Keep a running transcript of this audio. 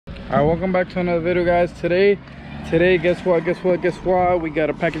Alright, welcome back to another video, guys. Today, guess what? We got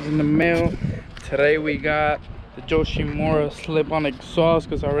a package in the mail. Today we got the YOSHIMURA slip-on exhaust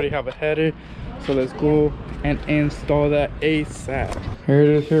because I already have a header. So let's go and install that ASAP. Here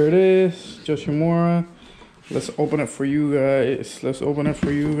it is, YOSHIMURA. Let's open it for you guys.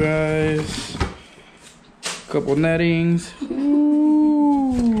 Couple nettings.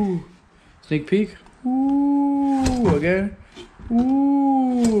 Ooh. Sneak peek. Ooh, again.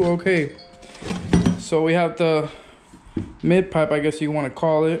 Ooh, okay. So we have the mid pipe, I guess you want to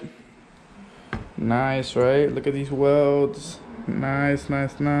call it. Nice, right? Look at these welds. Nice.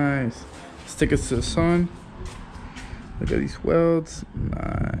 Stick it to the sun. Look at these welds.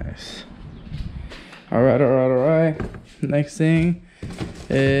 Nice. All right. Next thing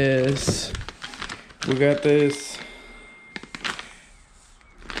is we got this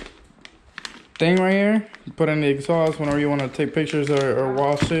thing right here. You put in the exhaust whenever you want to take pictures or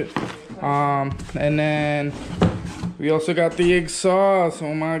wash it. And then we also got the exhaust.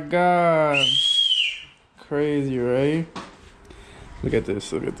 Oh my god, crazy, right? Look at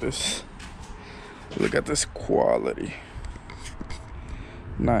this quality.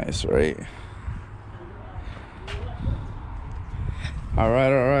 Nice, right? All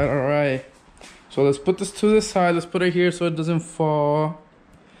right. So let's put this to the side. Let's put it here so it doesn't fall.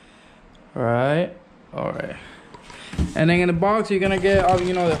 All right. And then in the box, you're gonna get all,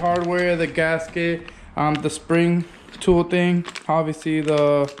 the hardware, the gasket, the spring tool thing. Obviously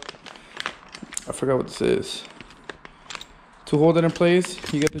I forgot what this is. To hold it in place,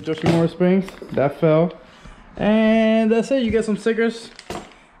 you get the YOSHIMURA springs. That fell. And that's it. You get some stickers.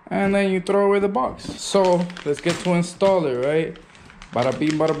 And then you throw away the box. So let's get to install it, right? Bada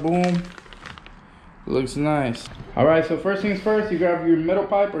bing, bada boom. Looks nice. All right, so first things first, you grab your middle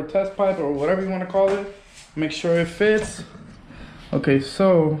pipe or test pipe or whatever you want to call it. Make sure it fits. Okay,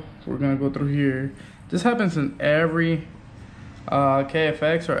 so we're gonna go through here. This happens in every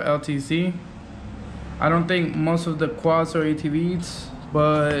KFX or LTZ. I don't think most of the quads are ATVs,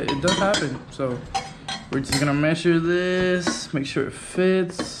 but it does happen. So we're just gonna measure this, make sure it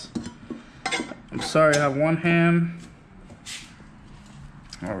fits. I'm sorry, I have one hand.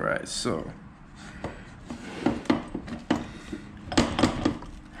 All right, so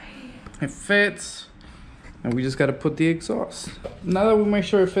it fits, and we just got to put the exhaust. Now that we make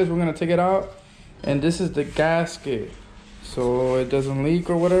sure it fits, we're gonna take it out, and this is the gasket so it doesn't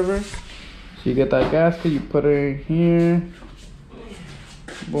leak or whatever. So you get that gasket, you put it in here,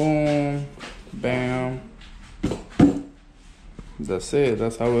 boom, bam, that's it.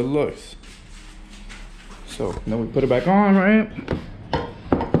 That's how it looks. So then we put it back on, right?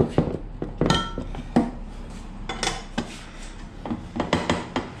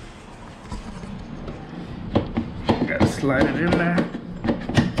 Slide it in there.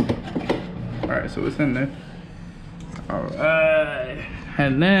 All right, so it's in there. All right,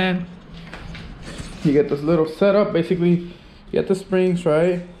 and then you get this little setup. Basically, you get the springs,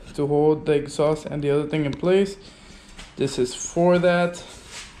 right, to hold the exhaust and the other thing in place. This is for that.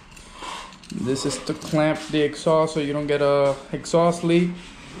 This is to clamp the exhaust so you don't get a exhaust leak.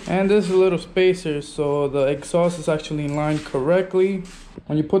 And this is a little spacer so the exhaust is actually lined correctly.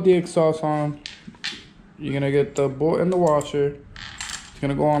 When you put the exhaust on, you're gonna get the bolt and the washer. It's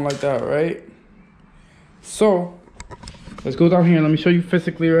gonna go on like that, right? So let's go down here. Let me show you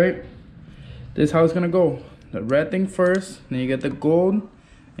physically, right? This is how it's gonna go. The red thing first, then you get the gold,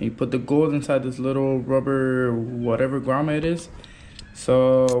 and you put the gold inside this little rubber, whatever grommet it is.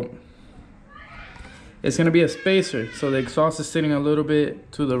 So it's gonna be a spacer. So the exhaust is sitting a little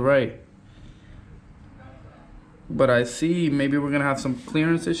bit to the right. But I see maybe we're gonna have some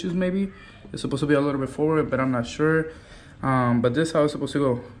clearance issues, maybe. It's supposed to be a little bit forward, but I'm not sure. But this is how it's supposed to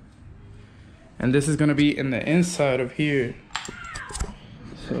go. And this is gonna be in the inside of here.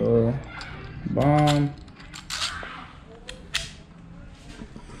 So, bomb.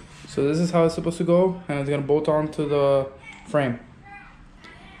 So this is how it's supposed to go, and it's gonna bolt onto the frame.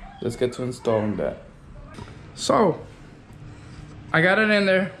 Let's get to installing that. So, I got it in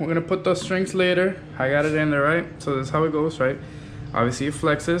there. We're gonna put the strings later. I got it in there, right? So this is how it goes, right? Obviously it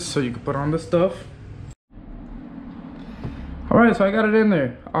flexes so you can put on the stuff. All right, so I got it in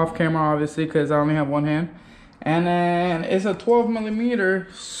there off camera, obviously, because I only have one hand. And then it's a 12 millimeter,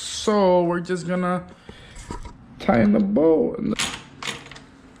 so we're just gonna tighten the bolt.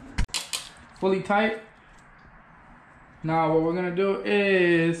 Fully tight. Now what we're gonna do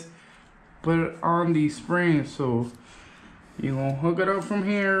is put it on these springs. So you're gonna hook it up from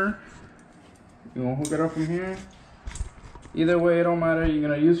here. Either way, it don't matter. You're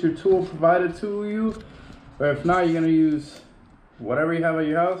gonna use your tool provided to you, or if not, you're gonna use whatever you have at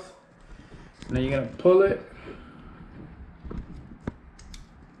your house. And then you're gonna pull it.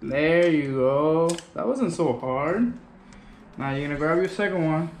 There you go. That wasn't so hard. Now you're gonna grab your second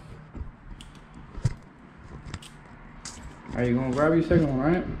one. Alright, you're gonna grab your second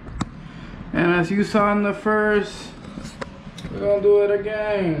one, right? And as you saw in the first, we're gonna do it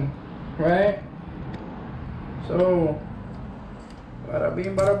again, right? So, bada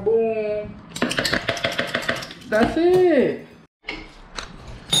bing, bada boom. That's it.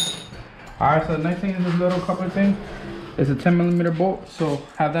 Alright, so the next thing is this little coupler thing. It's a 10mm bolt, so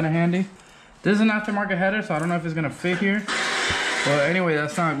have that in handy. This is an aftermarket header, so I don't know if it's gonna fit here. But anyway,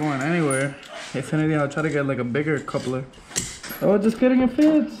 that's not going anywhere. If anything, I'll try to get like a bigger coupler. Oh, just kidding, it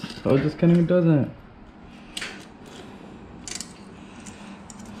fits. Oh, just kidding, it doesn't.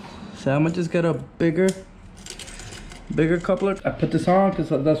 So I'm gonna just get a bigger coupler. I put this on because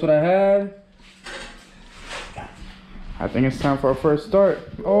that's what I had. I think it's time for our first start.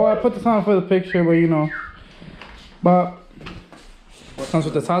 Oh, I put this on for the picture, but you know. But what comes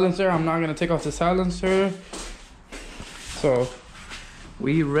with the silencer, I'm not gonna take off the silencer. So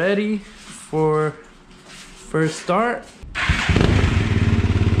we ready for first start.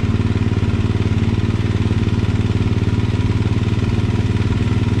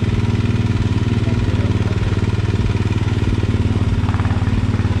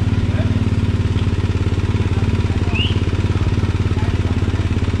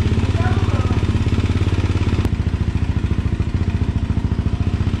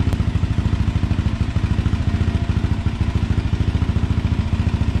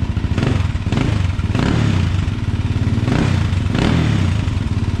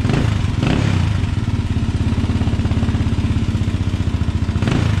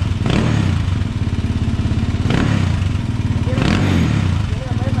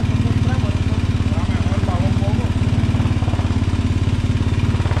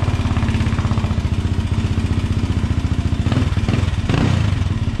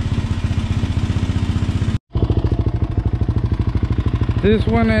 This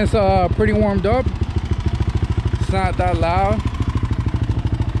one is pretty warmed up. It's not that loud.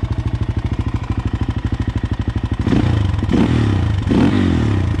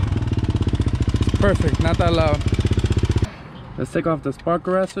 It's perfect, not that loud. Let's take off the spark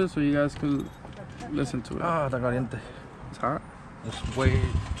arrestor so you guys can listen to it. Ah, está caliente. It's hot. It's way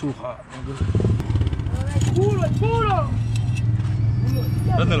too hot. ¡Puro, puro!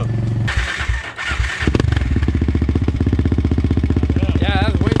 Préndelo.